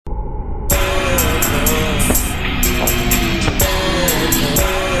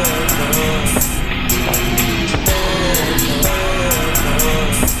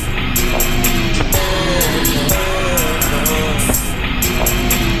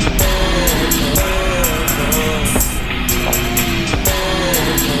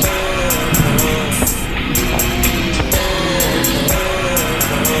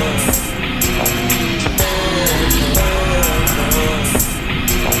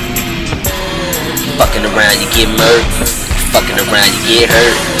fucking around, you get murked. Fucking around, you get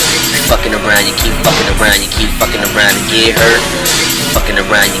hurt. Fucking around, you keep fucking around, you keep fucking around and get hurt. Fucking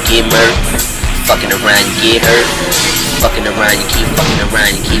around, you get murked. Fucking around, you get hurt. Fucking around, you keep fucking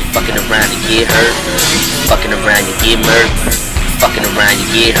around, you keep fucking around and get hurt. Fucking around, you get murked. Fucking around, you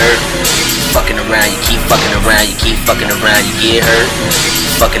get hurt. Fucking around, you keep fucking around, you keep fucking around, you get hurt.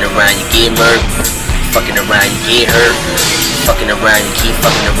 Fucking around, you get murked. Fucking around, you get hurt. Fucking around, you keep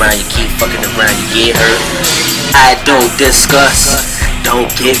fucking around, you keep fucking around, you get hurt. I don't discuss, don't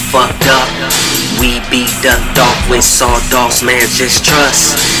get fucked up. We be ducked off with sawdust, man, just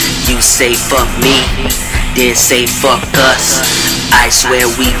trust. You say fuck me, then say fuck us. I swear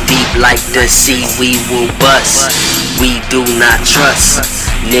we deep like the sea, we will bust. We do not trust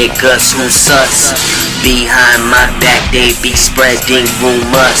niggas who sus. Behind my back they be spreading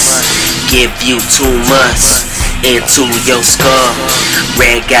rumors. Give you too much into your skull.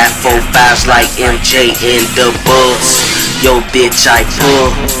 Red got 4 5s like MJ in the Bulls. Yo bitch I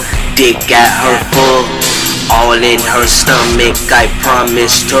pull, dick got her full. All in her stomach, I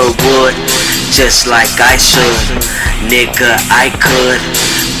promised her would. Just like I should, nigga I could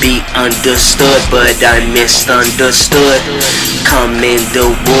be understood, but I misunderstood. Come in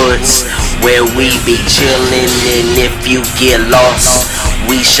the woods where we be chillin', and if you get lost,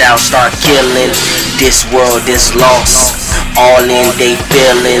 we shall start killing. This world is lost, all in they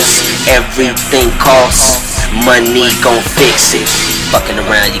feelings. Everything costs, money gon' fix it. Fucking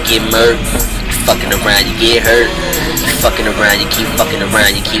around, you get murked. Fucking around, you get hurt. Fucking around, you keep fucking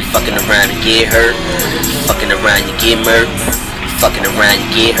around, you keep fucking around and get hurt. Fucking around, you get murked. Fucking around, you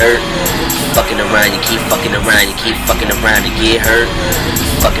get hurt. Fucking around, you keep fucking around, you keep fucking around and get hurt.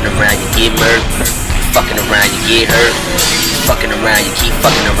 Fucking around, you get murked. Fucking around, you get hurt. Fucking around, you keep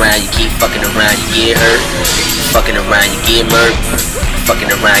fucking around, you keep fucking around, you get hurt. Fucking around, you get murked.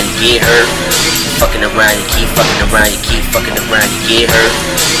 Fucking around, you get hurt. Fucking around, you keep fucking around, you keep fucking around, you get hurt.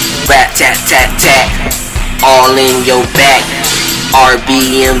 Rap tat tat tat, all in your back.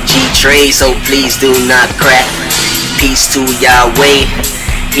 RBMG trade, so please do not crack. Peace to Yahweh,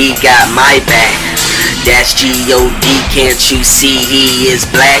 he got my back. That's G.O.D, can't you see he is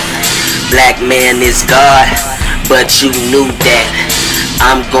black? Black man is God, but you knew that.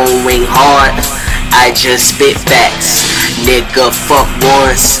 I'm going hard, I just spit facts. Nigga fuck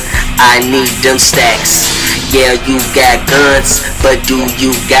once, I need them stacks. Yeah, you got guns, but do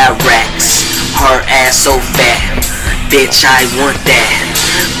you got racks? Her ass so fat, bitch I want that.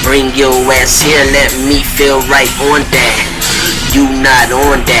 Bring your ass here, let me feel right on that. You not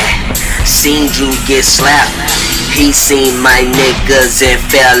on that, seen you get slapped. He seen my niggas and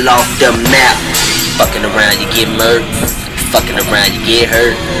fell off the map. Fucking around, you get murked. Fucking around, you get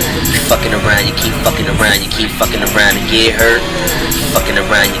hurt. Fucking around, you keep fucking around, you keep fucking around and get hurt. Fucking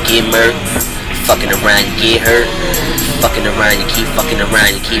around, you get murked. Fucking around, you get hurt. Fucking around, you keep fucking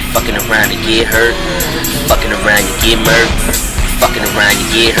around, you keep fucking around and get hurt. Fucking around, you get murked. Fucking around, you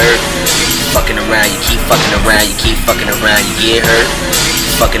get hurt. Fucking around, you keep fucking around, you keep fucking around, you get hurt.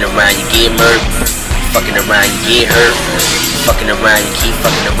 Fucking around, you get murked. Fucking around, you get hurt. Fucking around, you keep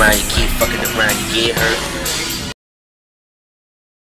fucking around, you keep fucking around, you get hurt.